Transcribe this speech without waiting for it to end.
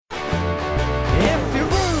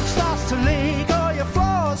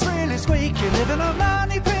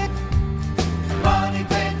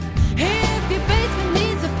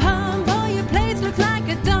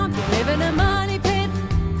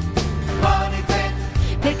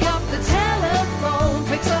Pick up the telephone,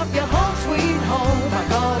 fix up your home sweet home by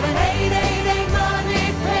calling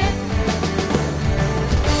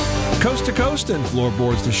 888-MONEY-PIT. Coast to coast and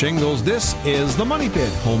floorboards to shingles, this is the Money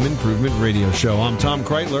Pit Home Improvement Radio Show. I'm Tom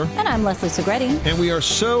Kreitler. And I'm Leslie Segretti. And we are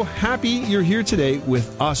so happy you're here today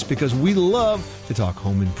with us because we love to talk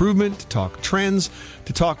home improvement, to talk trends,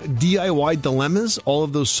 to talk DIY dilemmas, all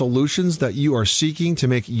of those solutions that you are seeking to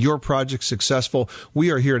make your project successful.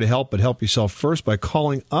 We are here to help, but help yourself first by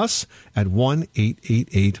calling us at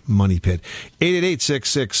 1-888-MONEY-PIT,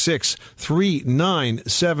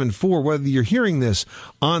 888-666-3974. Whether you're hearing this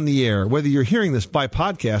on the air, whether you're hearing this by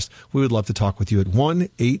podcast, we would love to talk with you at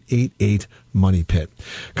 1-888-MONEY-PIT.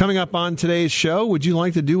 Coming up on today's show, would you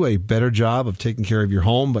like to do a better job of taking care of your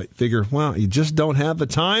home, but figure, well, you just don't have the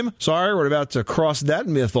time? Sorry, we're about to cross that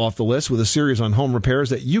myth off the list with a series on home repairs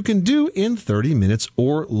that you can do in 30 minutes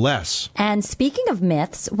or less. And speaking of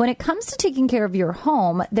myths, when it comes to taking care of your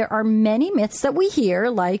home, there are many myths that we hear,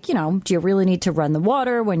 like, do you really need to run the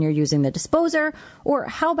water when you're using the disposer? Or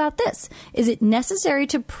how about this? Is it necessary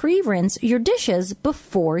to pre-rinse your dishes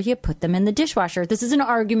before you put them in the dishwasher? This is an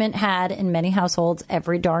argument had in many households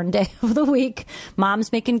every darn day of the week.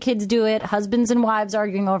 Moms making kids do it, husbands and wives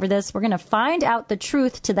arguing over this. We're going to find out the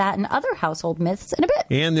truth to that and other household myths in a bit.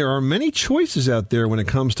 And there are many choices out there when it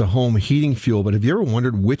comes to home heating fuel, but have you ever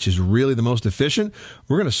wondered which is really the most efficient?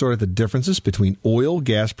 We're going to sort out the differences between oil,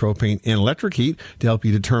 gas, propane, and electric heat to help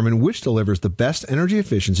you determine which delivers the best energy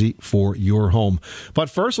efficiency for your home. But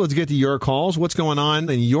first, let's get to your calls. What's going on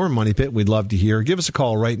in your Money Pit? We'd love to hear. Give us a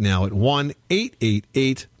call right now at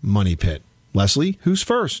 1-888-MONEY-PIT. Leslie, who's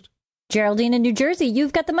first? Geraldine in New Jersey,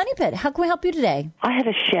 you've got the Money Pit. How can we help you today? I have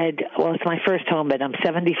a shed. Well, it's my first home, but I'm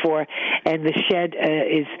 74, and the shed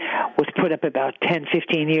was put up about 10,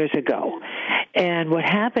 15 years ago. And what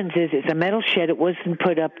happens is it's a metal shed. It wasn't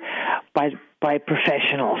put up by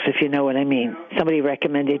professionals, if you know what I mean. Somebody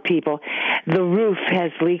recommended people. The roof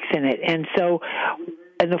has leaks in it, and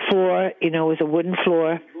the floor, is a wooden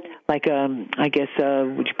floor, like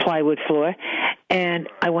plywood floor, and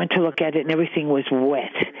I went to look at it, and everything was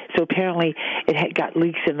wet. So apparently it had got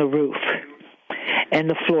leaks in the roof. And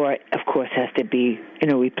the floor, of course, has to be,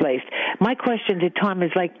 replaced. My question to Tom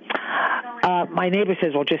is my neighbor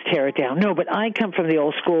says, well, just tear it down. No, but I come from the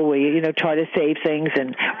old school where you try to save things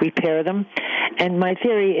and repair them. And my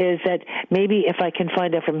theory is that maybe if I can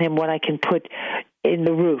find out from him what I can put in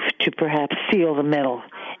the roof to perhaps seal the metal.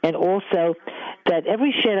 And also that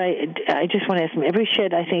every shed, I just want to ask him, every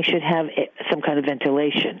shed I think should have some kind of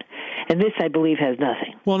ventilation. And this, I believe, has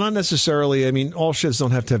nothing. Well, not necessarily. I mean, all sheds don't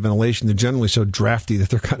have to have ventilation. They're generally so drafty that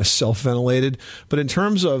they're kind of self-ventilated. But in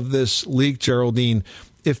terms of this leak, Geraldine,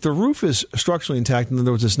 if the roof is structurally intact, in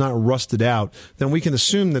other words, it's not rusted out, then we can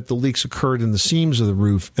assume that the leaks occurred in the seams of the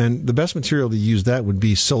roof. And the best material to use that would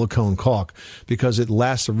be silicone caulk because it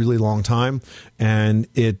lasts a really long time and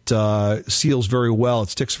it seals very well. It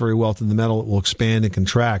sticks very well to the metal. It will expand and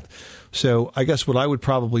contract. So I guess what I would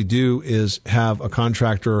probably do is have a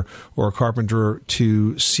contractor or a carpenter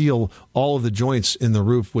to seal all of the joints in the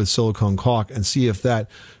roof with silicone caulk and see if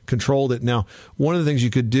that controlled it. Now, one of the things you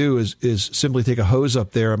could do is simply take a hose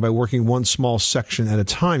up there, and by working one small section at a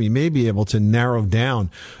time, you may be able to narrow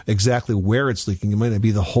down exactly where it's leaking. It might not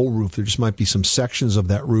be the whole roof. There just might be some sections of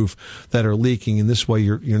that roof that are leaking, and this way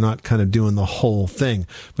you're not kind of doing the whole thing.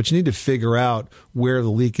 But you need to figure out where the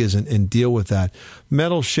leak is and deal with that.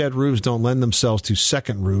 Metal shed roofs don't lend themselves to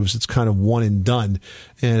second roofs. It's kind of one and done.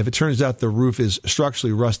 And if it turns out the roof is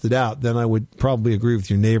structurally rusted out, then I would probably agree with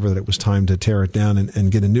your neighbor that it was time to tear it down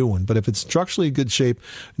and get a new one. But if it's structurally in good shape,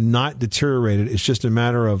 not deteriorated, it's just a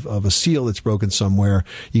matter of a seal that's broken somewhere.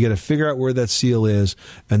 You got to figure out where that seal is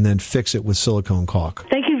and then fix it with silicone caulk.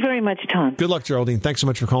 Thank you very much, Tom. Good luck, Geraldine. Thanks so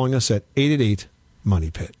much for calling us at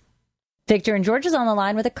 888-MONEY-PIT. Victor in Georgia's on the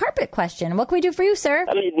line with a carpet question. What can we do for you, sir?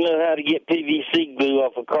 I need to know how to get PVC glue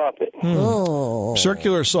off a carpet. Oh.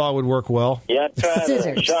 Circular saw would work well. Yeah, I tried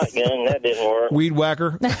Scissors. a shotgun. That didn't work. Weed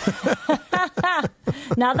whacker.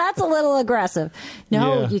 Now that's a little aggressive.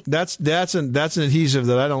 No, yeah, that's an adhesive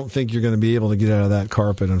that I don't think you're going to be able to get out of that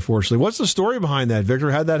carpet, unfortunately. What's the story behind that,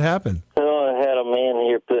 Victor? How'd that happen? Well, I had a man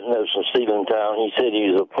here putting up some ceiling tile. He said he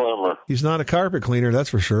was a plumber. He's not a carpet cleaner, that's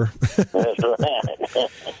for sure. That's right.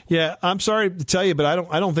 Yeah, I'm sorry to tell you, but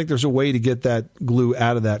I don't think there's a way to get that glue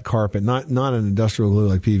out of that carpet. Not an industrial glue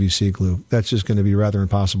like PVC glue. That's just going to be rather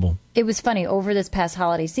impossible. It was funny over this past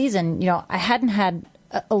holiday season. I hadn't had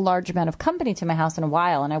a large amount of company to my house in a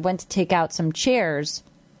while, and I went to take out some chairs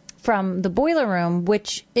from the boiler room,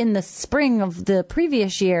 which in the spring of the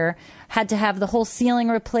previous year had to have the whole ceiling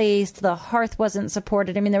replaced. The hearth wasn't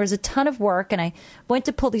supported. I mean, there was a ton of work, and I went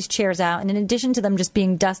to pull these chairs out. And in addition to them just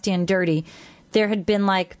being dusty and dirty, there had been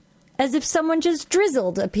as if someone just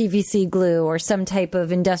drizzled a PVC glue or some type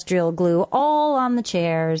of industrial glue all on the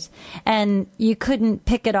chairs, and you couldn't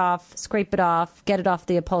pick it off, scrape it off, get it off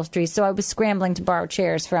the upholstery. So I was scrambling to borrow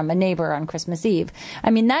chairs from a neighbor on Christmas Eve. I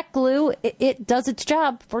mean, that glue, it does its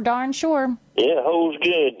job for darn sure. Yeah, it holds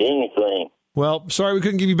good, anything. Well, sorry we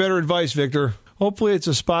couldn't give you better advice, Victor. Hopefully it's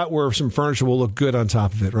a spot where some furniture will look good on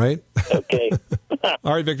top of it, right? Okay.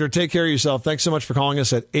 All right, Victor, take care of yourself. Thanks so much for calling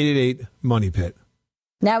us at 888-MONEY-PIT.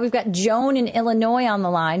 Now we've got Joan in Illinois on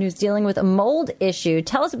the line who's dealing with a mold issue.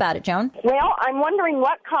 Tell us about it, Joan. Well, I'm wondering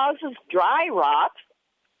what causes dry rot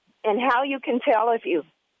and how you can tell if you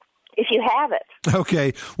have it.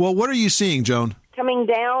 Okay. Well, what are you seeing, Joan? Coming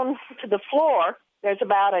down to the floor, there's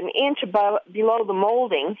about an inch below the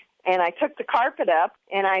molding, and I took the carpet up,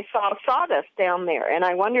 and I saw sawdust down there, and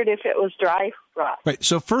I wondered if it was dry rot. Right.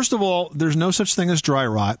 So first of all, there's no such thing as dry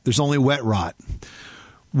rot. There's only wet rot.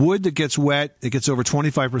 Wood that gets wet, it gets over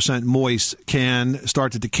 25% moist, can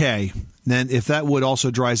start to decay. Then if that wood also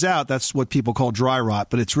dries out, that's what people call dry rot.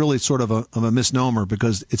 But it's really sort of a misnomer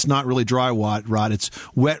because it's not really dry rot. It's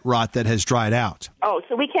wet rot that has dried out. Oh,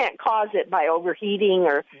 so we can't cause it by overheating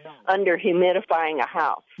or under-humidifying a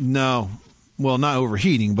house? No. Well, not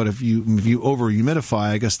overheating, but if you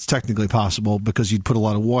over-humidify, I guess it's technically possible because you'd put a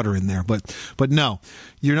lot of water in there. But no,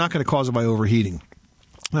 you're not going to cause it by overheating.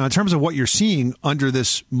 Now, in terms of what you're seeing under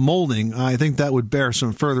this molding, I think that would bear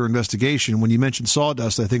some further investigation. When you mentioned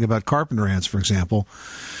sawdust, I think about carpenter ants, for example.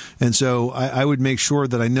 And so I would make sure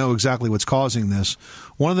that I know exactly what's causing this.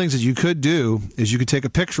 One of the things that you could do is you could take a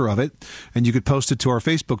picture of it and you could post it to our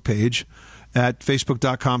Facebook page at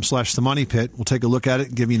facebook.com/themoneypit. We'll take a look at it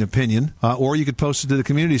and give you an opinion. Or you could post it to the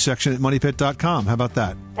community section at moneypit.com. How about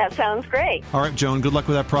that? That sounds great. All right, Joan, good luck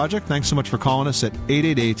with that project. Thanks so much for calling us at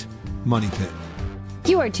 888-MONEY-PIT.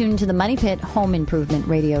 You are tuned to the Money Pit Home Improvement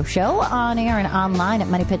Radio Show on air and online at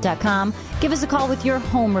moneypit.com. Give us a call with your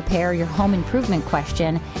home repair, your home improvement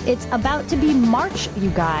question. It's about to be March, you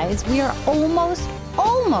guys. We are almost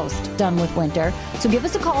done with winter. So give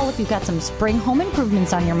us a call if you've got some spring home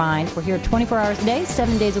improvements on your mind. We're here 24 hours a day,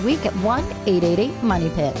 7 days a week at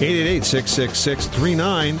 1-888-MONEY-PIT.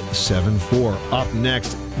 888-666-3974. Up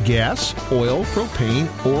next, gas, oil, propane,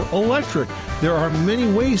 or electric. There are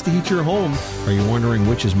many ways to heat your home. Are you wondering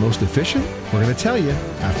which is most efficient? We're going to tell you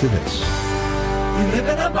after this. You live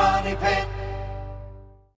in a money pit.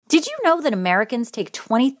 Did you know that Americans take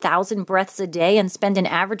 20,000 breaths a day and spend an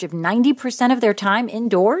average of 90% of their time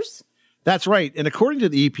indoors? That's right. And according to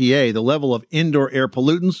the EPA, the level of indoor air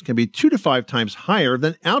pollutants can be 2 to 5 times higher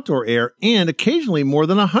than outdoor air and occasionally more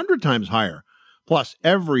than 100 times higher. Plus,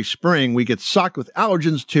 every spring we get socked with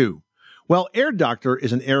allergens too. Well, Air Doctor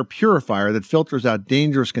is an air purifier that filters out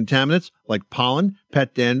dangerous contaminants like pollen,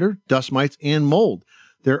 pet dander, dust mites, and mold.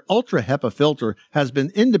 Their Ultra HEPA filter has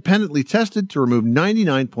been independently tested to remove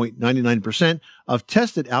 99.99% of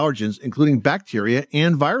tested allergens, including bacteria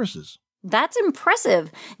and viruses. That's impressive.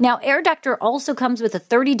 Now, Air Doctor also comes with a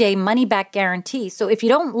 30-day money-back guarantee, so if you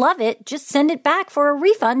don't love it, just send it back for a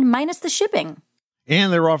refund minus the shipping.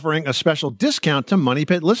 And they're offering a special discount to Money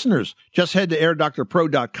Pit listeners. Just head to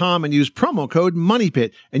airdoctorpro.com and use promo code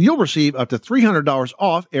MONEYPIT, and you'll receive up to $300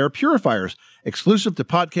 off air purifiers. Exclusive to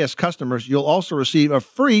podcast customers, you'll also receive a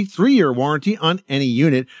free 3-year warranty on any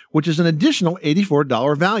unit, which is an additional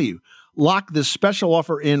 $84 value. Lock this special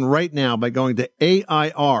offer in right now by going to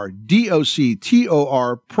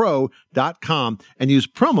airdoctorpro.com and use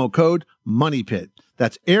promo code MONEYPIT.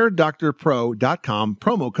 That's airdoctorpro.com,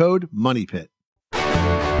 promo code MONEYPIT.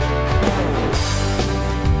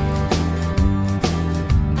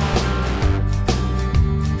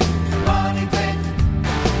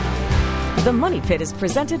 The Money Pit is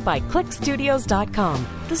presented by ClickStudios.com,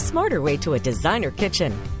 the smarter way to a designer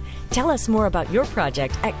kitchen. Tell us more about your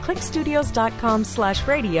project at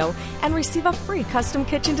ClickStudios.com/radio and receive a free custom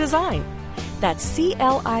kitchen design. That's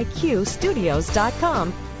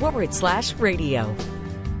CLIQstudios.com/radio.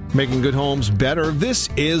 Making good homes better. This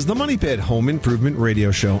is the Money Pit Home Improvement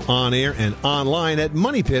Radio Show, on air and online at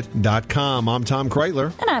moneypit.com. I'm Tom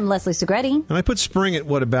Kreitler. And I'm Leslie Segretti. And I put spring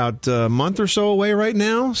at, about a month or so away right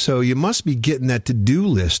now? So you must be getting that to-do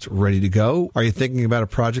list ready to go. Are you thinking about a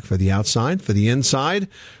project for the outside, for the inside?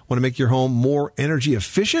 Want to make your home more energy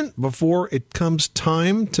efficient before it comes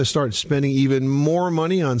time to start spending even more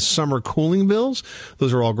money on summer cooling bills?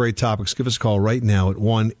 Those are all great topics. Give us a call right now at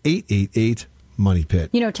 1-888 Money Pit.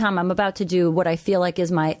 You know, Tom, I'm about to do what I feel like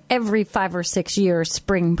is my every 5 or 6 year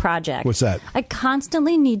spring project. What's that? I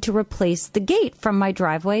constantly need to replace the gate from my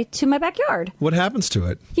driveway to my backyard. What happens to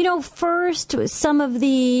it? You know, first, some of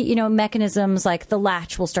the, mechanisms like the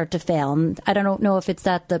latch will start to fail. And I don't know if it's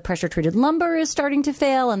that the pressure-treated lumber is starting to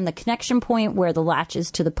fail and the connection point where the latch is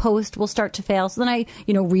to the post will start to fail. So then I,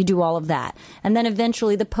 redo all of that. And then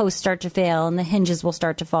eventually the posts start to fail and the hinges will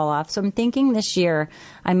start to fall off. So I'm thinking this year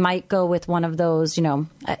I might go with one of those,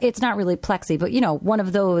 it's not really plexi, but, one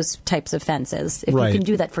of those types of fences. If you can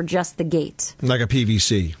do that for just the gate. Like a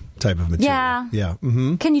PVC type of material. Yeah. Yeah.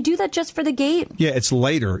 Mm-hmm. Can you do that just for the gate? Yeah, it's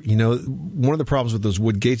lighter. One of the problems with those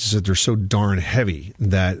wood gates is that they're so darn heavy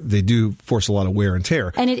that they do force a lot of wear and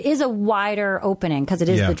tear. And it is a wider opening because it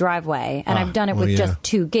is the driveway. And I've done it with just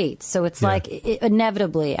 2 gates. So it's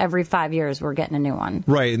inevitably every 5 years we're getting a new one.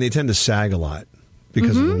 Right. And they tend to sag a lot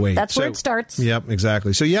because of the weight. That's where it starts. Yep,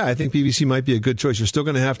 exactly. So, I think PVC might be a good choice. You're still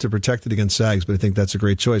going to have to protect it against sags, but I think that's a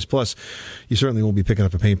great choice. Plus, you certainly won't be picking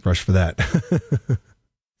up a paintbrush for that.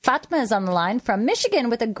 Fatma is on the line from Michigan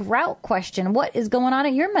with a grout question. What is going on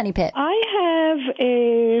at your money pit?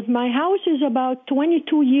 My house is about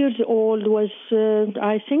 22 years old.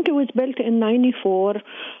 I think it was built in 94.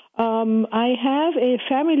 I have a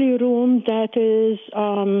family room that is,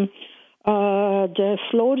 the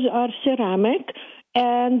floors are ceramic,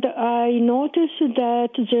 and I noticed that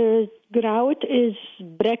the grout is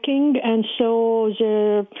breaking, and so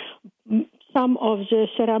some of the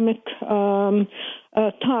ceramic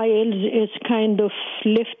tiles is kind of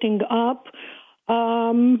lifting up.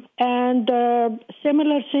 And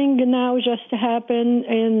similar thing now just happened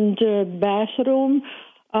in the bathroom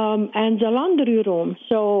and the laundry room.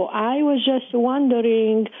 So I was just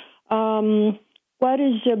wondering what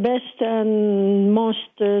is the best and most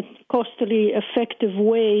costly, effective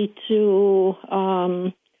way to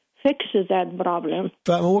fix that problem.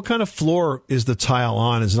 What kind of floor is the tile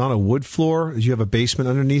on? Is it on a wood floor? Do you have a basement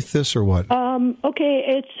underneath this or what? Okay,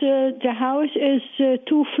 it's the house is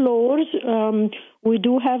 2 floors. We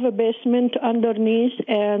do have a basement underneath,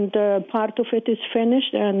 and part of it is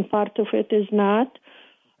finished and part of it is not.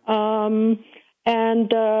 I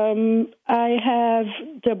have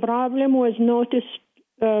the problem was noticed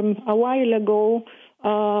a while ago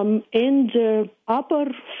in the upper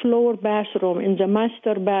floor bathroom, in the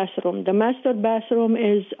master bathroom. The master bathroom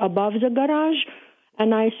is above the garage,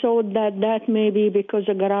 and I thought that may be because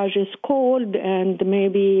the garage is cold and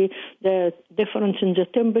maybe the difference in the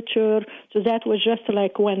temperature. So that was just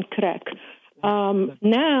like one crack.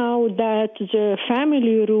 Now that the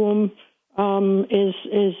family room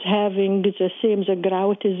is having the same, the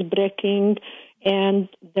grout is breaking, and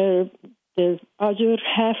the other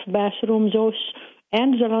half bathroom,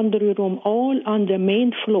 and the laundry room, all on the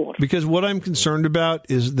main floor. Because what I'm concerned about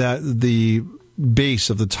is that the base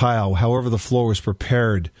of the tile, however the floor was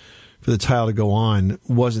prepared for the tile to go on,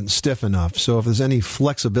 wasn't stiff enough. So if there's any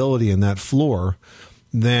flexibility in that floor,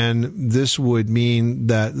 then this would mean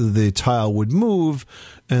that the tile would move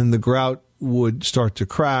and the grout would start to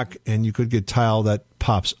crack and you could get tile that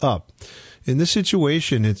pops up. In this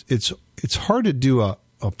situation, it's hard to do a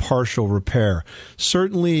partial repair.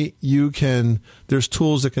 Certainly there's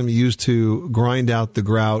tools that can be used to grind out the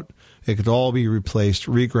grout. It could all be replaced,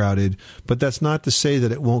 regrouted, but that's not to say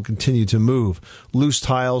that it won't continue to move. Loose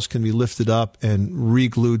tiles can be lifted up and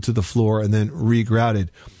re-glued to the floor and then regrouted,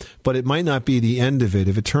 but it might not be the end of it.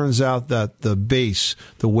 If it turns out that the base,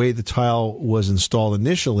 the way the tile was installed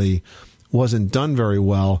initially, wasn't done very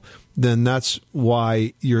well, then that's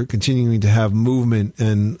why you're continuing to have movement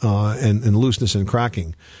and looseness and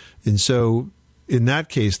cracking. And so in that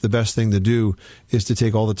case, the best thing to do is to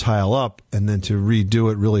take all the tile up and then to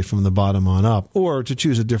redo it really from the bottom on up, or to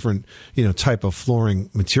choose a different, type of flooring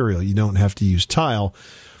material. You don't have to use tile.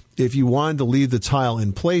 If you wanted to leave the tile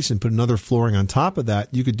in place and put another flooring on top of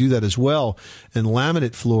that, you could do that as well. And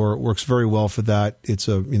laminate floor works very well for that. It's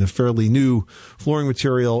a fairly new flooring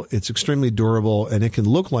material. It's extremely durable, and it can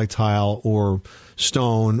look like tile or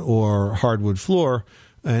stone or hardwood floor,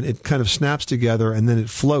 and it kind of snaps together, and then it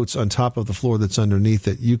floats on top of the floor that's underneath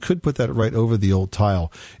it. You could put that right over the old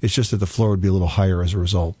tile. It's just that the floor would be a little higher as a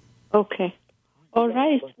result. Okay. All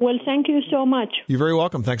right. Well, thank you so much. You're very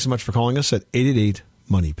welcome. Thanks so much for calling us at 888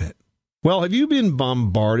 Money Pit. Well, have you been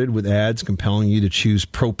bombarded with ads compelling you to choose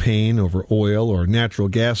propane over oil or natural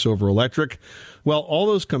gas over electric? Well, all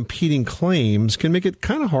those competing claims can make it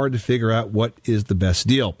kind of hard to figure out what is the best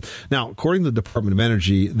deal. Now, according to the Department of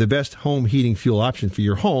Energy, the best home heating fuel option for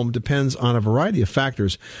your home depends on a variety of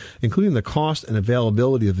factors, including the cost and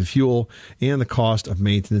availability of the fuel and the cost of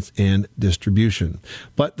maintenance and distribution.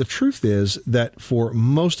 But the truth is that for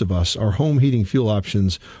most of us, our home heating fuel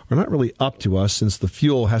options are not really up to us, since the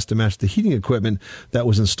fuel has to match the heating equipment that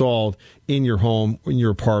was installed in your home, in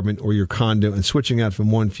your apartment, or your condo, and switching out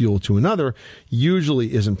from one fuel to another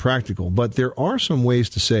usually isn't practical. But there are some ways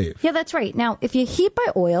to save. Yeah, that's right. Now, if you heat by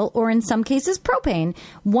oil, or in some cases propane,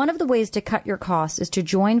 one of the ways to cut your costs is to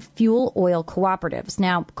join fuel oil cooperatives.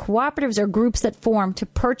 Now, cooperatives are groups that form to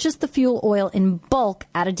purchase the fuel oil in bulk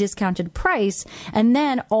at a discounted price, and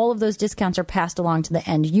then all of those discounts are passed along to the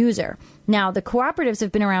end user. Now, the cooperatives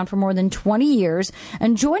have been around for more than 20 years,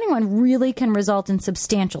 and joining one really can result in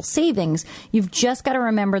substantial savings. You've just got to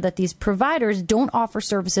remember that these providers don't offer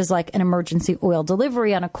services like an emergency oil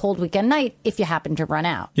delivery on a cold weekend night if you happen to run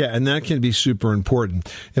out. Yeah, and that can be super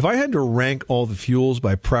important. If I had to rank all the fuels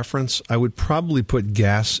by preference, I would probably put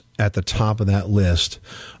gas at the top of that list,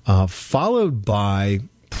 followed by,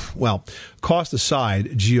 well, cost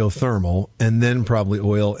aside, geothermal, and then probably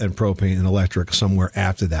oil and propane and electric somewhere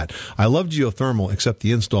after that. I love geothermal, except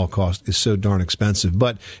the install cost is so darn expensive.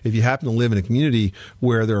 But if you happen to live in a community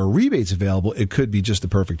where there are rebates available, it could be just the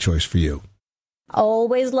perfect choice for you.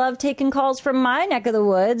 Always love taking calls from my neck of the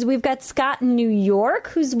woods. We've got Scott in New York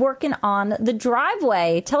who's working on the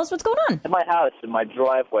driveway. Tell us what's going on. In my house, in my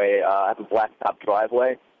driveway, I have a blacktop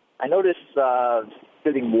driveway. I noticed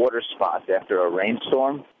sitting water spots after a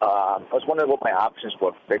rainstorm. I was wondering what my options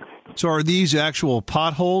were. So are these actual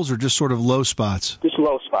potholes or just sort of low spots? Just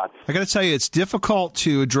low spots. I got to tell you, it's difficult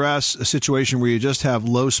to address a situation where you just have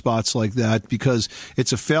low spots like that because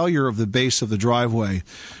it's a failure of the base of the driveway.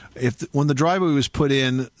 When the driveway was put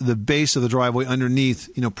in, the base of the driveway underneath,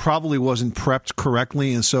 probably wasn't prepped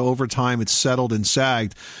correctly, and so over time it's settled and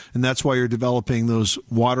sagged, and that's why you're developing those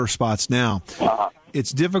water spots now.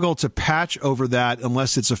 It's difficult to patch over that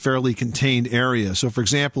unless it's a fairly contained area. So, for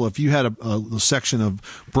example, if you had a section of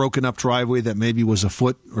broken up driveway that maybe was a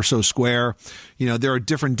foot or so square, there are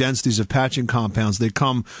different densities of patching compounds. They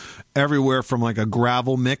come everywhere from like a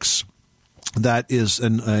gravel mix that is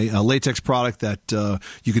a latex product that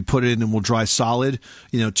you could put in and will dry solid,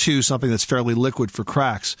 to something that's fairly liquid for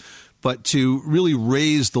cracks. But to really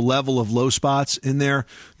raise the level of low spots in there,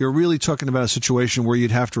 you're really talking about a situation where you'd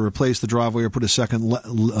have to replace the driveway or put a second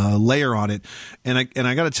layer on it. And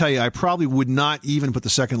I got to tell you, I probably would not even put the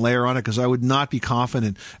second layer on it because I would not be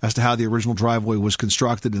confident as to how the original driveway was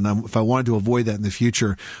constructed. And if I wanted to avoid that in the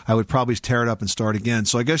future, I would probably tear it up and start again.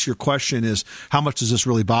 So I guess your question is, how much does this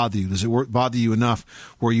really bother you? Does it bother you enough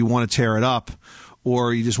where you want to tear it up?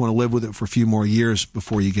 Or you just want to live with it for a few more years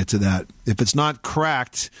before you get to that? If it's not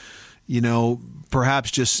cracked,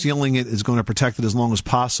 perhaps just sealing it is going to protect it as long as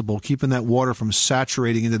possible. Keeping that water from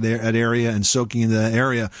saturating into that area and soaking into that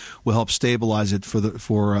area will help stabilize it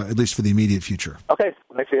for at least for the immediate future. Okay,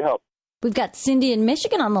 thanks for your help. We've got Cindy in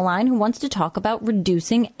Michigan on the line who wants to talk about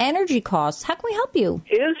reducing energy costs. How can we help you?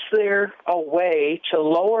 Is there a way to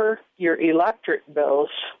lower your electric bills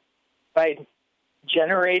by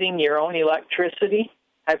generating your own electricity?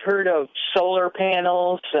 I've heard of solar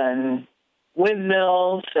panels and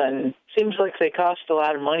windmills, and seems like they cost a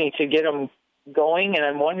lot of money to get them going, and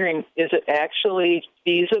I'm wondering, is it actually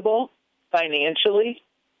feasible financially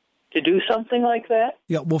to do something like that?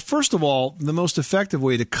 Yeah, well, first of all, the most effective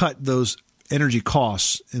way to cut those energy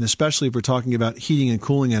costs, and especially if we're talking about heating and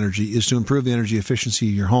cooling energy, is to improve the energy efficiency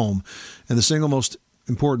of your home. And the single most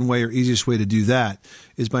important way or easiest way to do that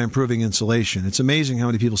is by improving insulation. It's amazing how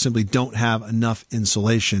many people simply don't have enough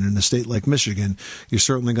insulation. In a state like Michigan, you're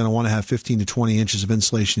certainly going to want to have 15 to 20 inches of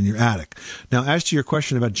insulation in your attic. Now, as to your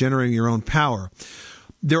question about generating your own power,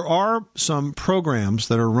 there are some programs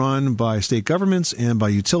that are run by state governments and by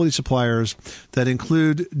utility suppliers that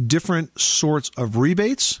include different sorts of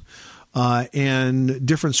rebates and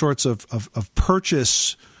different sorts of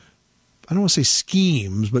purchase, I don't want to say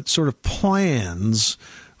schemes, but sort of plans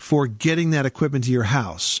for getting that equipment to your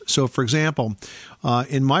house. So, for example,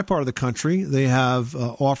 in my part of the country, they have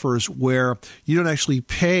offers where you don't actually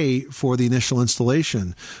pay for the initial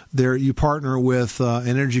installation. There, you partner with an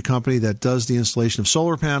energy company that does the installation of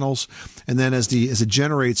solar panels, and then as it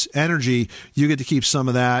generates energy, you get to keep some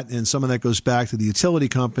of that, and some of that goes back to the utility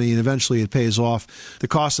company, and eventually it pays off the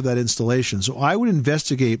cost of that installation. So I would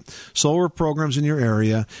investigate solar programs in your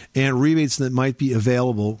area and rebates that might be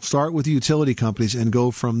available. Start with the utility companies and go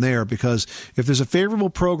from from there, because if there's a favorable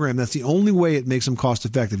program, that's the only way it makes them cost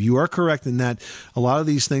effective. You are correct in that a lot of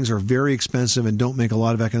these things are very expensive and don't make a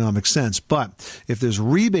lot of economic sense. But if there's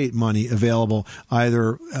rebate money available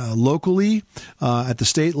either locally, at the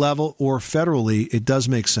state level, or federally, it does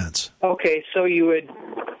make sense. Okay, so you would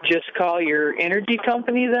just call your energy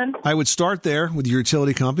company then? I would start there with your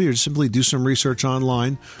utility company, or simply do some research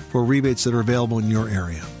online for rebates that are available in your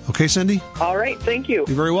area. Okay, Cindy? All right, thank you.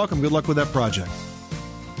 You're very welcome. Good luck with that project.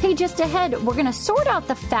 Hey, just ahead, we're going to sort out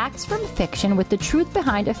the facts from fiction with the truth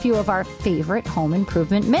behind a few of our favorite home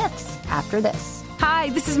improvement myths after this. Hi,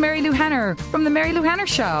 this is Mary Lou Henner from The Mary Lou Henner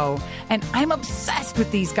Show, and I'm obsessed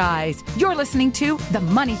with these guys. You're listening to The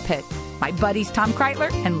Money Pit. My buddies Tom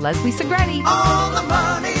Kreitler and Leslie Segretti. On the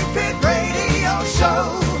Money Pit Radio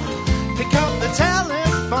Show. Pick up the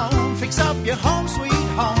telephone, fix up your home sweet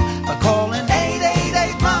home by calling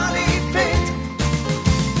 888-MONEY-PIT.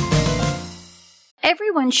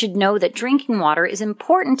 Everyone should know that drinking water is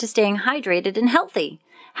important to staying hydrated and healthy.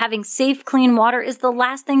 Having safe, clean water is the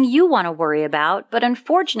last thing you want to worry about, but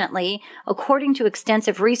unfortunately, according to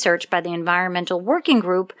extensive research by the Environmental Working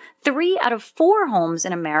Group, 3 out of 4 homes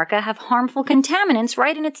in America have harmful contaminants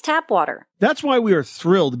right in its tap water. That's why we are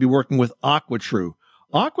thrilled to be working with AquaTrue.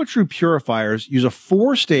 AquaTrue purifiers use a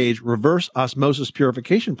 4-stage reverse osmosis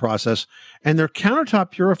purification process, and their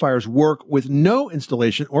countertop purifiers work with no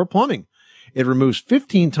installation or plumbing. It removes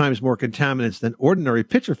 15 times more contaminants than ordinary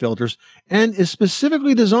pitcher filters and is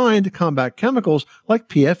specifically designed to combat chemicals like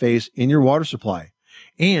PFAS in your water supply.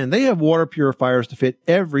 And they have water purifiers to fit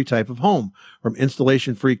every type of home, from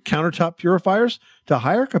installation-free countertop purifiers to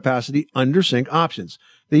higher capacity under-sink options.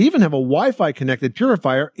 They even have a Wi-Fi connected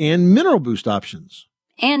purifier and mineral boost options.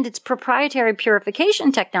 And its proprietary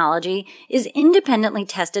purification technology is independently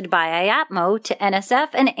tested by IAPMO to NSF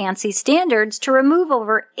and ANSI standards to remove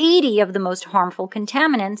over 80 of the most harmful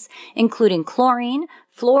contaminants, including chlorine,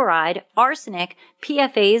 fluoride, arsenic,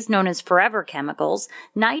 PFAS known as forever chemicals,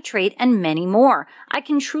 nitrate, and many more. I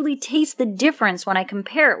can truly taste the difference when I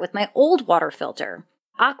compare it with my old water filter.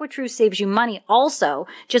 AquaTrue saves you money also.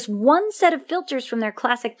 Just one set of filters from their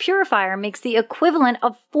classic purifier makes the equivalent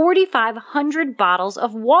of 4,500 bottles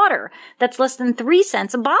of water. That's less than 3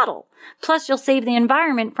 cents a bottle. Plus, you'll save the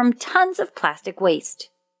environment from tons of plastic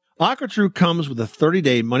waste. AquaTrue comes with a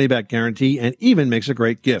 30-day money-back guarantee and even makes a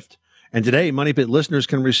great gift. And today, Money Pit listeners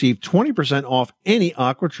can receive 20% off any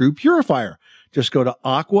AquaTrue purifier. Just go to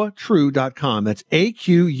aquatrue.com. That's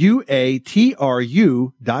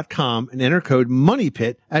AQUATRU.com and enter code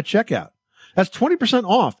MONEYPIT at checkout. That's 20%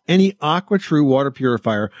 off any AquaTrue water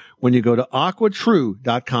purifier when you go to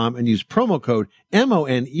aquatrue.com and use promo code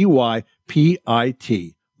MONEYPIT.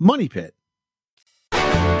 Money Pit.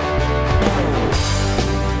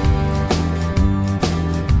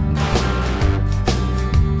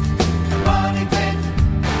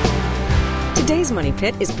 Today's Money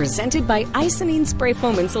Pit is presented by Icynene Spray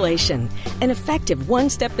Foam Insulation, an effective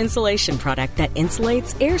one-step insulation product that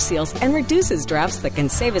insulates, air seals, and reduces drafts that can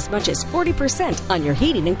save as much as 40% on your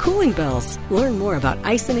heating and cooling bills. Learn more about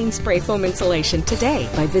Icynene Spray Foam Insulation today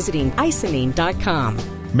by visiting icynene.com.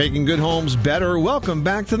 Making good homes better. Welcome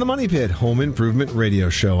back to the Money Pit Home Improvement Radio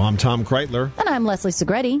Show. I'm Tom Kreitler. And I'm Leslie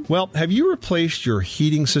Segretti. Well, have you replaced your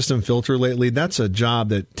heating system filter lately? That's a job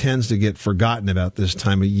that tends to get forgotten about this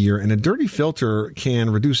time of year. And a dirty filter can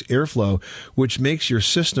reduce airflow, which makes your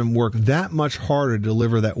system work that much harder to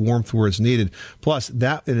deliver that warmth where it's needed. Plus,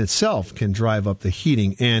 that in itself can drive up the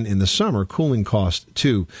heating and, in the summer, cooling cost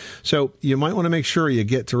too. So you might want to make sure you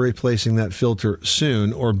get to replacing that filter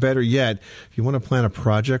soon, or better yet, if you want to plan a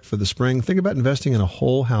project for the spring, think about investing in a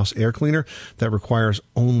whole house air cleaner that requires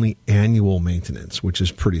only annual maintenance, which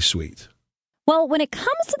is pretty sweet. Well, when it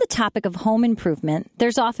comes to the topic of home improvement,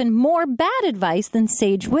 there's often more bad advice than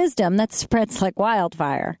sage wisdom that spreads like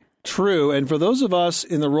wildfire. True, and for those of us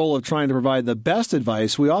in the role of trying to provide the best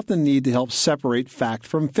advice, we often need to help separate fact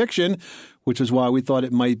from fiction, which is why we thought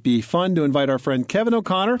it might be fun to invite our friend Kevin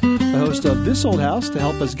O'Connor, the host of This Old House, to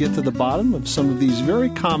help us get to the bottom of some of these very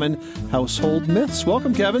common household myths.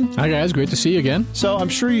 Welcome, Kevin. Hi, guys. Great to see you again. So I'm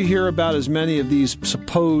sure you hear about as many of these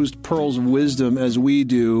supposed pearls of wisdom as we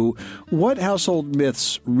do. What household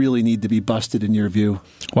myths really need to be busted in your view?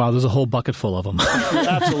 Wow, there's a whole bucket full of them.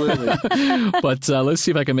 Absolutely. But let's see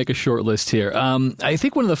if I can make a short list here. I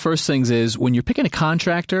think one of the first things is when you're picking a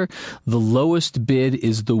contractor, the lowest bid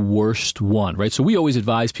is the worst one, right? So we always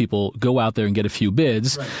advise people, go out there and get a few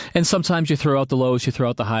bids. Right. And sometimes you throw out the lowest, you throw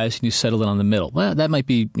out the highest, and you settle it on the middle. Well, that might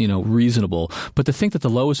be, reasonable. But to think that the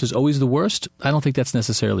lowest is always the worst, I don't think that's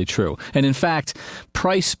necessarily true. And in fact,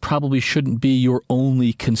 price probably shouldn't be your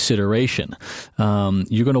only consideration.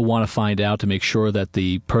 You're going to want to find out to make sure that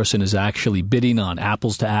the person is actually bidding on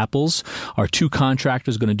apples to apples. Are two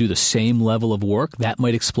contractors going to do the same level of work? That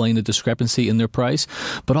might explain the discrepancy in their price.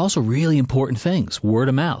 But also really important things, word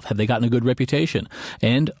of mouth. Have they gotten a good reputation?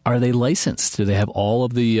 And are they licensed? Do they have all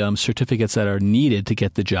of the certificates that are needed to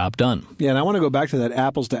get the job done? Yeah, and I want to go back to that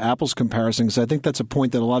apples to apples comparison because I think that's a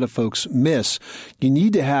point that a lot of folks miss. You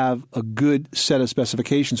need to have a good set of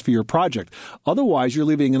specifications for your project. Otherwise, you're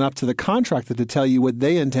leaving it up to the contractor to tell you what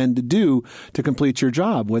they intend to do to complete your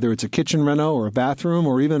job, whether it's a kitchen reno or a bathroom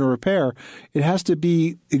or even a repair. It has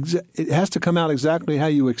to come out exactly how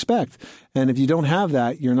you expect. And if you don't have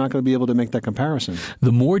that, you're not going to be able to make that comparison.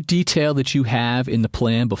 The more detail that you have in the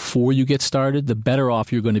plan before you get started, the better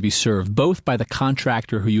off you're going to be served, both by the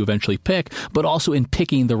contractor who you eventually pick, but also in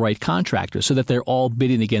picking the right contractor so that they're all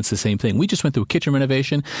bidding against the same thing. We just went through a kitchen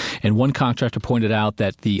renovation, and one contractor pointed out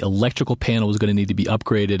that the electrical panel was going to need to be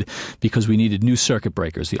upgraded because we needed new circuit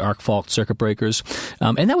breakers, the arc fault circuit breakers.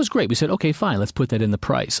 And that was great. We said, okay, fine, let's put that in the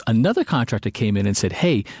price. Another contractor came in and said,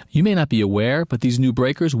 hey, you may not be aware, but these new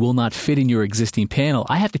breakers will not fit in your existing panel.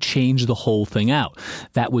 I have to change the whole thing out.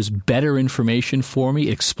 That was better information for me.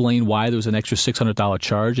 It explained why there was an extra $600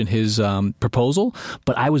 charge in his proposal,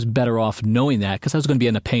 but I was better off knowing that because I was going to be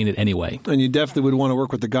end up paying it anyway. And you definitely would want to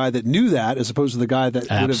work with the guy that knew that as opposed to the guy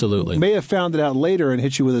that may have found it out later and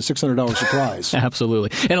hit you with a $600 surprise.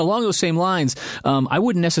 Absolutely. And along those same lines, I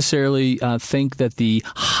wouldn't necessarily think that the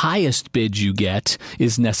highest bid you get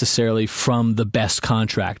is necessarily from the best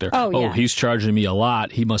contractor. Oh, he's charging me a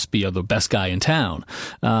lot. He must be the best guy in town.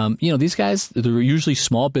 These guys, they're usually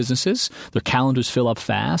small businesses. Their calendars fill up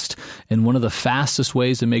fast. And one of the fastest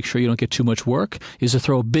ways to make sure you don't get too much work is to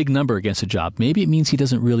throw a big number against a job. Maybe it means he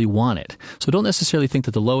doesn't really want it. So don't necessarily think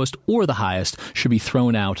that the lowest or the highest should be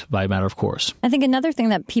thrown out by a matter of course. I think another thing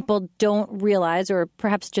that people don't realize or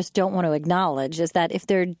perhaps just don't want to acknowledge is that if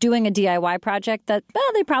they're doing a DIY project, that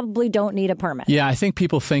they probably don't need a permit. Yeah, I think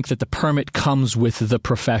people think that the permit comes with the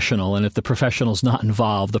professional, and if the professional's not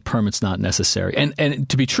involved, the permit's not necessary. And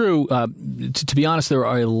to be true, to be honest, there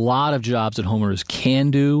are a lot of jobs that homeowners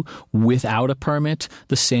can do without a permit.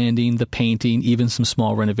 The sanding, the painting, even some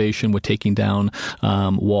small renovation with taking down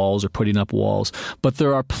walls or putting up walls. But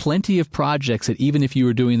there are plenty of projects that even if you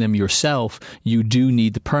were doing them yourself, you do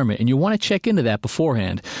need the permit. And you want to check into that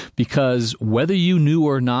beforehand because whether you knew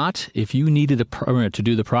or not, if you needed a permit to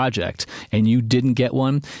do the project and you didn't get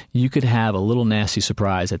one, you could have a little nasty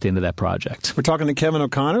surprise at the end of that project. We're talking to Kevin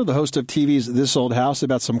O'Connor, the host of TV's This Old House,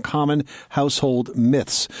 about some common household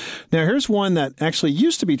myths. Now, here's one that actually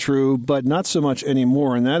used to be true, but not so much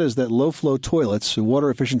anymore, and that is that low-flow toilets,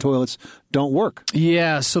 water-efficient toilets, don't work.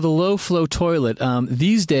 Yeah, so the low-flow toilet,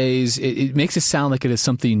 these days, it makes it sound like it is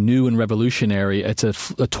something new and revolutionary. It's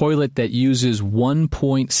a toilet that uses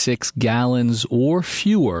 1.6 gallons or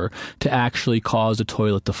fewer to actually cause a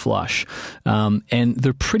toilet to flush. And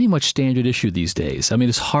they're pretty much standard issue these days. I mean,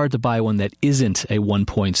 it's hard to buy one that isn't a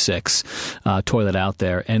 1.6 toilet out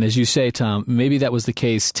there. And as you say, Tom, maybe that was the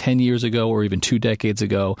case 10 years ago or even 2 decades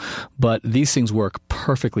ago, but these things work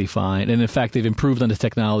perfectly fine. And in fact, they've improved on the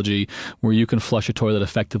technology where you can flush a toilet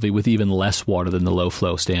effectively with even less water than the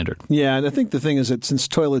low-flow standard. Yeah, and I think the thing is that since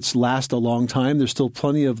toilets last a long time, there's still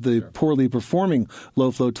plenty of the poorly performing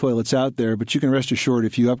low-flow toilets out there, but you can rest assured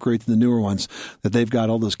if you upgrade to the newer ones that they've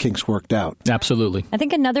got all those kinks worked out. Absolutely. I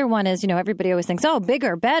think another one is, everybody always thinks,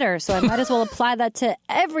 bigger, better, so I might as well apply that to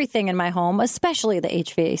everything in my home, especially the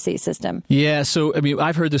HVAC system. Yeah, so,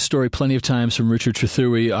 I've heard this story plenty of times from Richard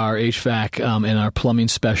Trethewey, our HVAC and our plumbing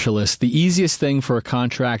specialist. The easiest thing for a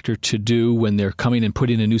contractor to do when they're coming and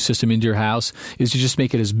putting a new system into your house is to just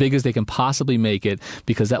make it as big as they can possibly make it,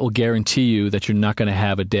 because that will guarantee you that you're not going to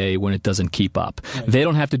have a day when it doesn't keep up. Right. They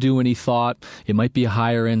don't have to do any thought. It might be a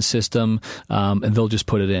higher end system, and they'll just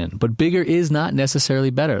put it in. But bigger is not necessarily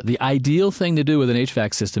better. The ideal thing to do with an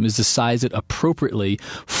HVAC system is to size it appropriately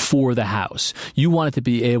for the house. You want it to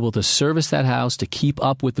be able to service that house, to keep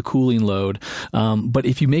up with the cooling load. But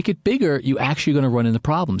if you make it bigger, you're actually going to run into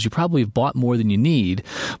problems. You probably have bought more than you need,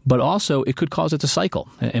 but also also, it could cause it to cycle.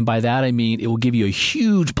 And by that, I mean it will give you a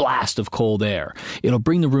huge blast of cold air. It'll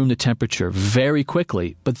bring the room to temperature very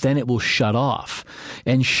quickly, but then it will shut off.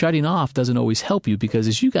 And shutting off doesn't always help you because,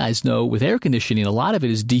 as you guys know, with air conditioning, a lot of it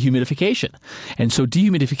is dehumidification. And so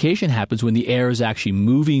dehumidification happens when the air is actually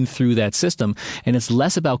moving through that system, and it's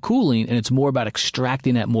less about cooling, and it's more about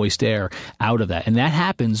extracting that moist air out of that. And that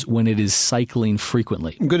happens when it is cycling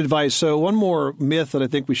frequently. Good advice. So one more myth that I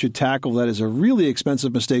think we should tackle that is a really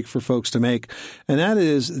expensive mistake for folks to make, and that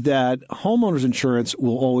is that homeowners insurance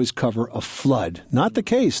will always cover a flood. Not the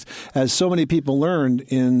case, as so many people learned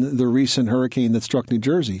in the recent hurricane that struck New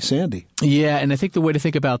Jersey, Sandy. Yeah, and I think the way to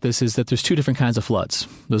think about this is that there's two different kinds of floods.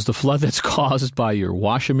 There's the flood that's caused by your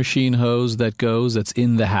washing machine hose that's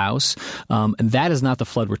in the house. And that is not the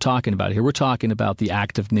flood we're talking about here. We're talking about the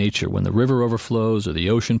act of nature. When the river overflows or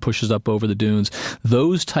the ocean pushes up over the dunes,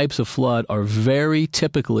 those types of flood are very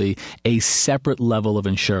typically a separate level of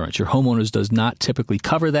insurance. Your homeowners does not typically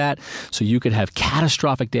cover that, so you could have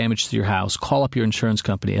catastrophic damage to your house. Call up your insurance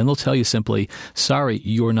company, and they'll tell you simply, sorry,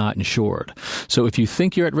 you're not insured. So if you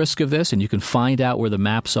think you're at risk of this, and you can find out where the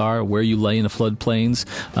maps are, where you lay in the floodplains,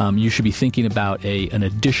 you should be thinking about an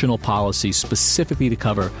additional policy specifically to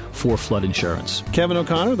cover for flood insurance. Kevin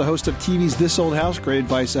O'Connor, the host of TV's This Old House. Great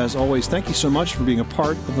advice as always. Thank you so much for being a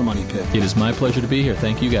part of the Money Pit. It is my pleasure to be here.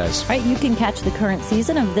 Thank you, guys. All right, you can catch the current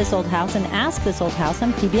season of This Old House and Ask This Old House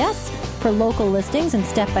on PBS. For local listings and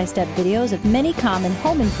step-by-step videos of many common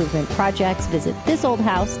home improvement projects, visit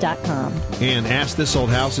thisoldhouse.com. And Ask This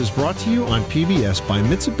Old House is brought to you on PBS by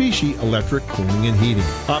Mitsubishi Electric Cooling and Heating.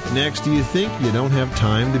 Up next, do you think you don't have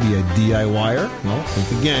time to be a DIYer? Well,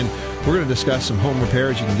 think again. We're going to discuss some home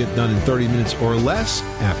repairs you can get done in 30 minutes or less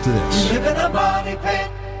after this. Live in a Money Pit.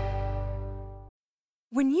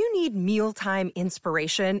 When you need mealtime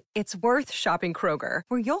inspiration, it's worth shopping Kroger,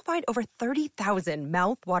 where you'll find over 30,000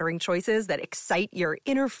 mouth-watering choices that excite your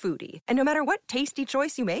inner foodie. And no matter what tasty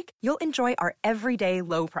choice you make, you'll enjoy our everyday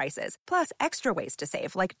low prices, plus extra ways to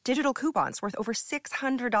save, like digital coupons worth over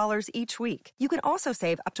 $600 each week. You can also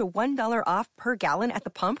save up to $1 off per gallon at the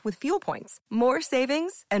pump with fuel points. More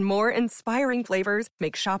savings and more inspiring flavors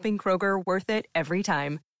make shopping Kroger worth it every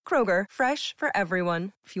time. Kroger, fresh for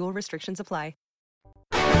everyone. Fuel restrictions apply.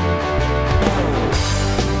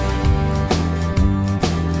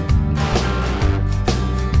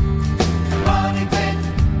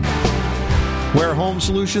 Where home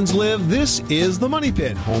solutions live, this is the Money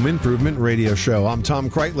Pit Home Improvement Radio Show. I'm Tom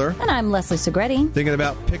Kreitler. And I'm Leslie Segretti. Thinking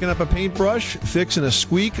about picking up a paintbrush, fixing a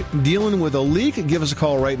squeak, dealing with a leak? Give us a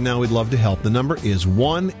call right now. We'd love to help. The number is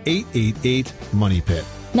 1-888-MONEY-PIT.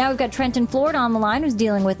 Now we've got Trenton, Florida on the line, who's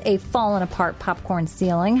dealing with a fallen apart popcorn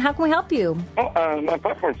ceiling. How can we help you? Well, my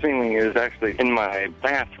popcorn ceiling is actually in my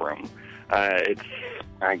bathroom. It's,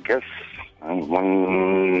 I guess,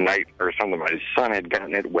 one night or something, my son had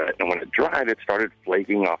gotten it wet, and when it dried, it started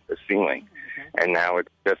flaking off the ceiling. And now it's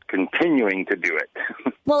just continuing to do it.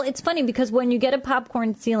 Well, it's funny because when you get a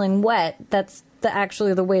popcorn ceiling wet, that's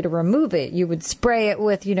actually the way to remove it. You would spray it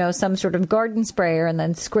with, some sort of garden sprayer and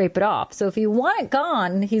then scrape it off. So if you want it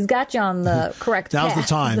gone, he's got you on the correct path. Now's the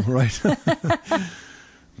time, right?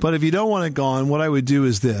 But if you don't want it gone, what I would do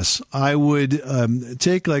is this. I would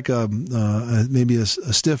take like maybe a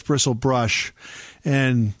stiff bristle brush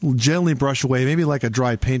and gently brush away, maybe like a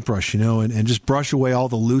dry paintbrush, and just brush away all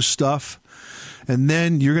the loose stuff. And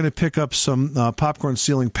then you're going to pick up some popcorn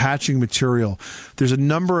ceiling patching material. There's a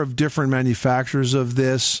number of different manufacturers of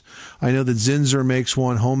this. I know that Zinsser makes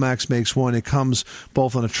one, Homax makes one. It comes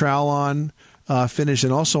both on a trowel-on finish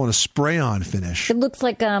and also on a spray-on finish. It looks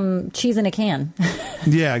like cheese in a can.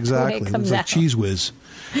 Yeah, exactly. It looks like Cheese Whiz.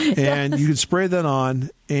 And you can spray that on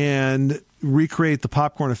and recreate the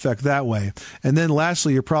popcorn effect that way. And then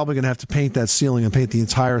lastly, you're probably going to have to paint that ceiling and paint the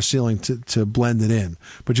entire ceiling to blend it in.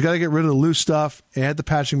 But you got to get rid of the loose stuff, add the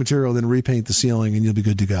patching material, then repaint the ceiling, and you'll be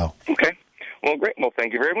good to go. Okay. Well, great. Well,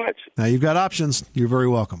 thank you very much. Now you've got options. You're very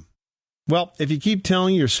welcome. Well, if you keep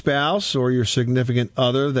telling your spouse or your significant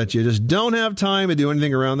other that you just don't have time to do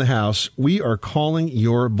anything around the house, we are calling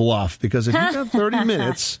your bluff. Because if you have 30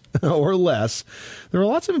 minutes or less, there are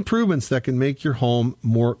lots of improvements that can make your home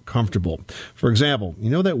more comfortable. For example,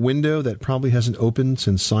 that window that probably hasn't opened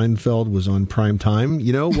since Seinfeld was on prime time?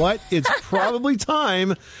 You know what? It's probably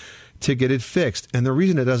time to get it fixed. And the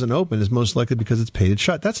reason it doesn't open is most likely because it's painted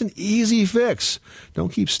shut. That's an easy fix.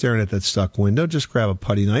 Don't keep staring at that stuck window. Just grab a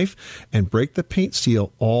putty knife and break the paint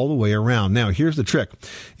seal all the way around. Now, here's the trick.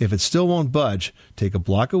 If it still won't budge, take a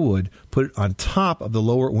block of wood, put it on top of the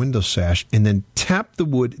lower window sash, and then tap the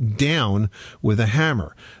wood down with a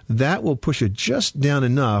hammer. That will push it just down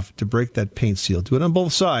enough to break that paint seal. Do it on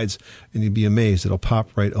both sides, and you'll be amazed. It'll pop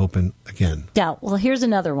right open again. Yeah, well, here's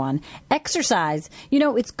another one. Exercise. You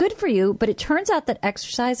know, it's good for you, but it turns out that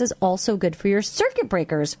exercise is also good for your circuit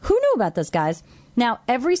breakers. Who knew about this, guys? Now,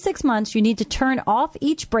 every 6 months, you need to turn off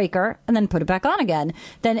each breaker and then put it back on again.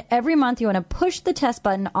 Then every month, you want to push the test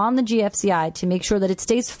button on the GFCI to make sure that it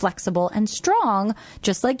stays flexible and strong,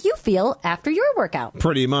 just like you feel after your workout.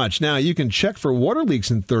 Pretty much. Now, you can check for water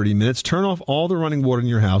leaks in 30 minutes, turn off all the running water in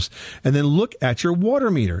your house, and then look at your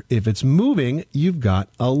water meter. If it's moving, you've got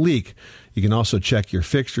a leak. You can also check your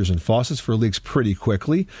fixtures and faucets for leaks pretty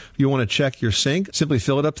quickly. If you want to check your sink, simply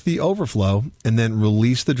fill it up to the overflow and then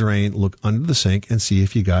release the drain, look under the sink, and see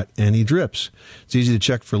if you got any drips. It's easy to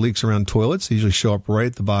check for leaks around toilets. They usually show up right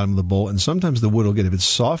at the bottom of the bowl, and sometimes the wood will get a bit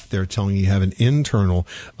soft there, telling you have an internal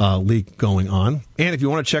leak going on. And if you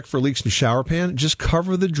want to check for leaks in your shower pan, just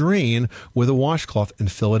cover the drain with a washcloth and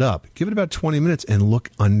fill it up. Give it about 20 minutes and look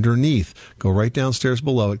underneath. Go right downstairs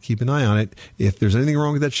below it. Keep an eye on it. If there's anything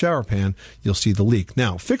wrong with that shower pan, you'll see the leak.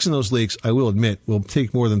 Now, fixing those leaks, I will admit, will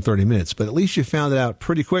take more than 30 minutes, but at least you found it out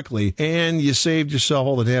pretty quickly, and you saved yourself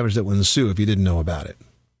all the damage that would ensue if you didn't know about it.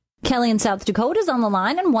 Kelly in South Dakota is on the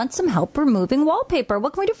line and wants some help removing wallpaper.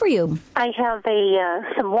 What can we do for you? I have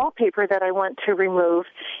some wallpaper that I want to remove,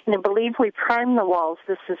 and I believe we primed the walls.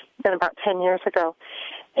 This has been about 10 years ago.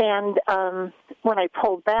 And when I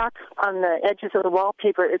pulled back on the edges of the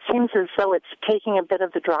wallpaper, it seems as though it's taking a bit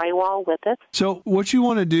of the drywall with it. So what you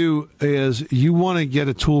want to do is you want to get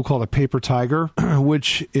a tool called a paper tiger,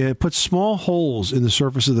 which puts small holes in the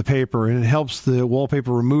surface of the paper, and it helps the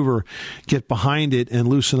wallpaper remover get behind it and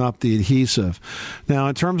loosen up the adhesive. Now,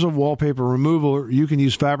 in terms of wallpaper removal, you can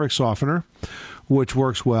use fabric softener, which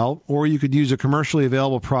works well, or you could use a commercially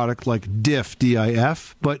available product like DIF,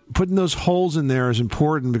 D-I-F, but putting those holes in there is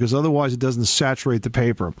important because otherwise it doesn't saturate the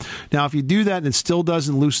paper. Now, if you do that and it still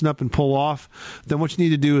doesn't loosen up and pull off, then what you need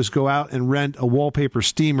to do is go out and rent a wallpaper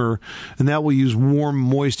steamer, and that will use warm,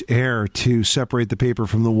 moist air to separate the paper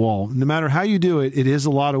from the wall. No matter how you do it, it is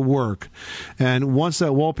a lot of work, and once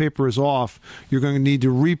that wallpaper is off, you're going to need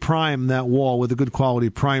to reprime that wall with a good quality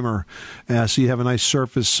primer so you have a nice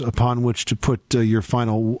surface upon which to put your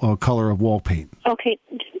final color of wall paint. Okay.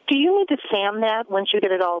 Do you need to sand that once you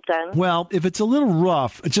get it all done? Well, if it's a little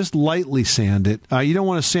rough, just lightly sand it. You don't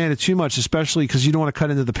want to sand it too much, especially because you don't want to cut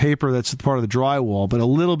into the paper that's part of the drywall, but a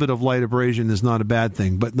little bit of light abrasion is not a bad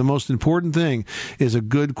thing. But the most important thing is a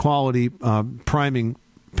good quality priming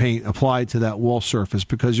paint applied to that wall surface,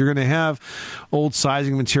 because you're going to have old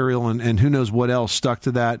sizing material and who knows what else stuck to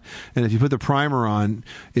that. And if you put the primer on,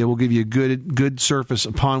 it will give you a good surface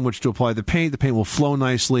upon which to apply the paint. The paint will flow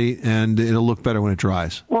nicely and it'll look better when it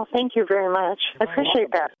dries. Well, thank you very much. I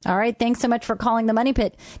appreciate that. All right. Thanks so much for calling the Money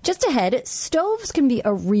Pit. Just ahead, stoves can be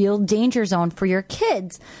a real danger zone for your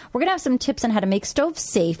kids. We're going to have some tips on how to make stoves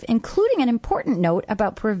safe, including an important note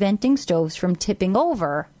about preventing stoves from tipping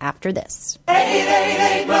over after this.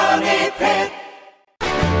 888 Money Pit.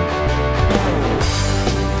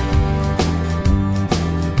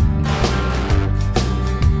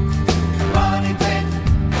 Money Pit.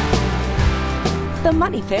 The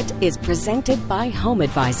Money Pit is presented by Home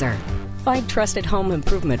Advisor. Find trusted home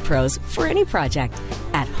improvement pros for any project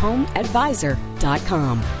at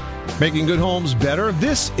homeadvisor.com. Making good homes better.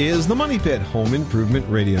 This is the Money Pit Home Improvement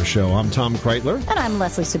Radio Show. I'm Tom Kreitler. And I'm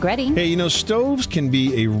Leslie Segretti. Hey, you know, stoves can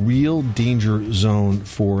be a real danger zone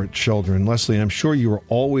for children. Leslie, I'm sure you are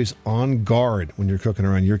always on guard when you're cooking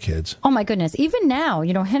around your kids. Oh, my goodness. Even now,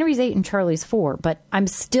 you know, Henry's 8 and Charlie's 4, but I'm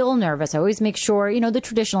still nervous. I always make sure, you know, the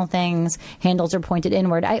traditional things, handles are pointed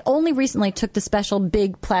inward. I only recently took the special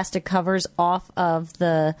big plastic covers off of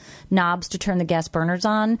the knobs to turn the gas burners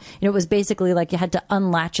on. You know, it was basically like you had to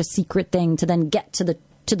unlatch a secret thing to then get to the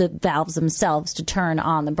valves themselves to turn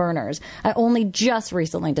on the burners. I only just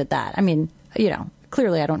recently did that. I mean, you know,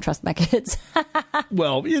 clearly I don't trust my kids.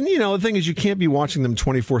 Well, you know, the thing is you can't be watching them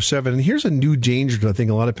 24/7. And here's a new danger that I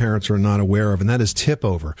think a lot of parents are not aware of, and that is tip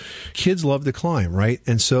over. Kids love to climb, right?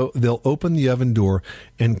 And so they'll open the oven door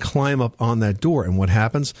and climb up on that door. And what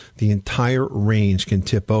happens? The entire range can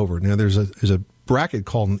tip over. Now, there's a bracket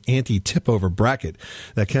called an anti-tip-over bracket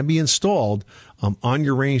that can be installed on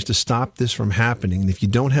your range to stop this from happening. And if you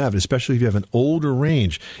don't have it, especially if you have an older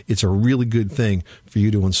range, it's a really good thing for you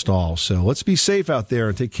to install. So let's be safe out there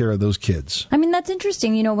and take care of those kids. I mean, that's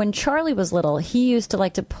interesting. You know, when Charlie was little, he used to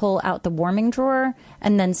like to pull out the warming drawer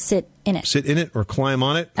and then sit in it. Sit in it or climb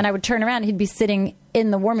on it. And I would turn around and he'd be sitting in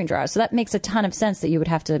the warming drawer. So that makes a ton of sense that you would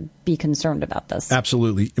have to be concerned about this.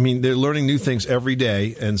 Absolutely. I mean, they're learning new things every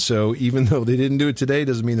day. And so even though they didn't do it today,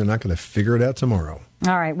 doesn't mean they're not going to figure it out tomorrow.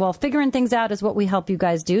 All right. Well, figuring things out is what we help you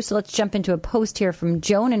guys do. So let's jump into a post here from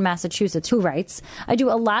Joan in Massachusetts, who writes, I do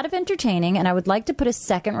a lot of entertaining and I would like to put a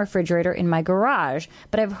second refrigerator in my garage.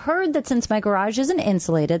 But I've heard that since my garage isn't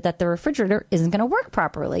insulated, that the refrigerator isn't going to work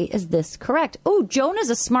properly. Is this correct? Oh, Joan is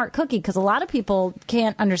a smart cookie because a lot of people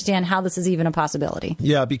can't understand how this is even a possibility.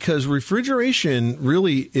 Yeah, because refrigeration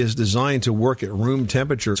really is designed to work at room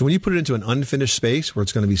temperature. So when you put it into an unfinished space where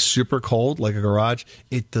it's going to be super cold, like a garage,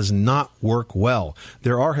 it does not work well.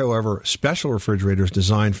 There are, however, special refrigerators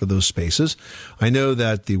designed for those spaces. I know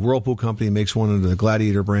that the Whirlpool company makes one under the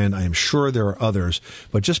Gladiator brand. I am sure there are others.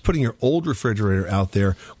 But just putting your old refrigerator out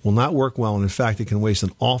there will not work well. And in fact, it can waste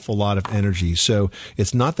an awful lot of energy. So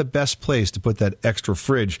it's not the best place to put that extra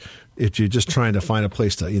fridge if you're just trying to find a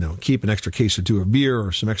place to, keep an extra case or two of beer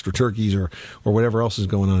or some extra turkeys or whatever else is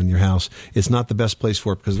going on in your house. It's not the best place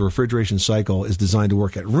for it because the refrigeration cycle is designed to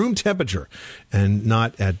work at room temperature and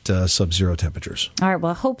not at sub-zero temperatures. All right.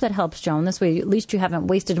 Well, I hope that helps, Joan. This way, at least you haven't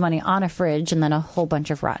wasted money on a fridge and then a whole bunch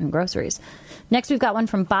of rotten groceries. Next, we've got one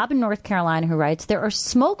from Bob in North Carolina who writes, there are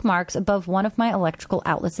smoke marks above one of my electrical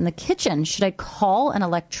outlets in the kitchen. Should I call an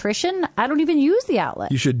electrician? I don't even use the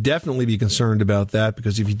outlet. You should definitely be concerned about that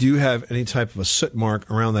because if you do have any type of a soot mark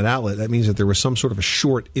around that outlet, that means that there was some sort of a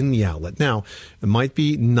short in the outlet. Now, it might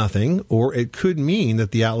be nothing, or it could mean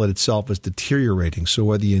that the outlet itself is deteriorating. So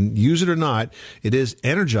whether you use it or not, it is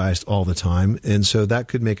energized all the time, and so that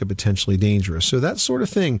could make it potentially dangerous. So that sort of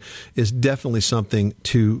thing is definitely something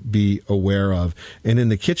to be aware of. And in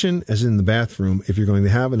the kitchen, as in the bathroom, if you're going to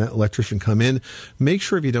have an electrician come in, make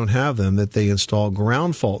sure if you don't have them that they install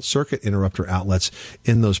ground fault circuit interrupter outlets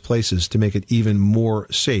in those places to make it even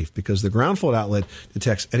more safe, because the ground fault outlet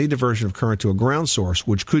detects any diversion of current to a ground source,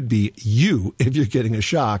 which could be you if you're getting a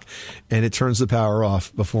shock, and it turns the power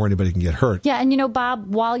off before anybody can get hurt. Yeah, and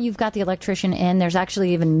Bob, while you've got the electrician in, there's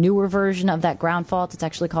actually even a newer version of that ground fault. It's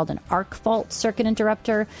actually called an arc fault circuit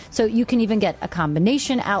interrupter. So you can even get a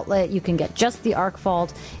combination outlet. You can get just the arc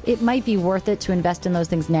fault. It might be worth it to invest in those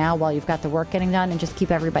things now while you've got the work getting done and just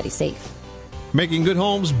keep everybody safe. Making good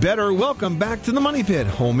homes better. Welcome back to the Money Pit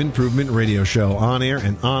Home Improvement Radio Show, on air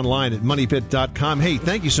and online at MoneyPit.com. Hey,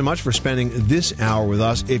 thank you so much for spending this hour with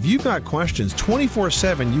us. If you've got questions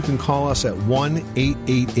 24/7, you can call us at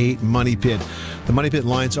 1-888-MONEY-PIT. The Money Pit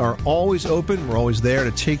lines are always open. We're always there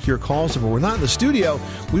to take your calls. If we're not in the studio,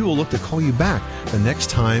 we will look to call you back the next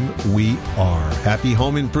time we are. Happy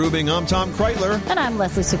home improving. I'm Tom Kreitler. And I'm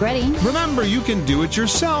Leslie Segretti. Remember, you can do it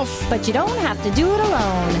yourself, but you don't have to do it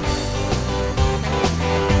alone.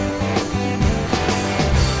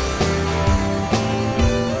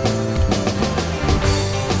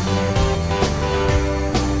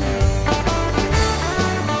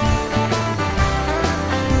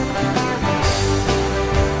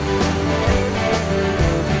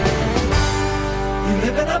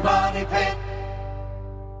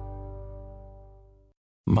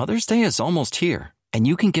 Mother's Day is almost here, and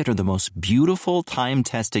you can get her the most beautiful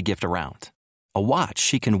time-tested gift around. A watch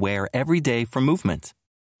she can wear every day from Movement.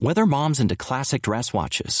 Whether mom's into classic dress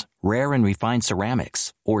watches, rare and refined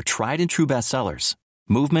ceramics, or tried-and-true bestsellers,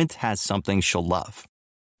 Movement has something she'll love.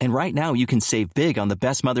 And right now you can save big on the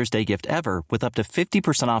best Mother's Day gift ever with up to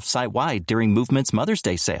 50% off site-wide during Movement's Mother's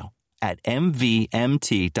Day sale at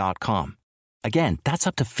MVMT.com. Again, that's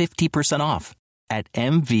up to 50% off at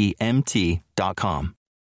MVMT.com.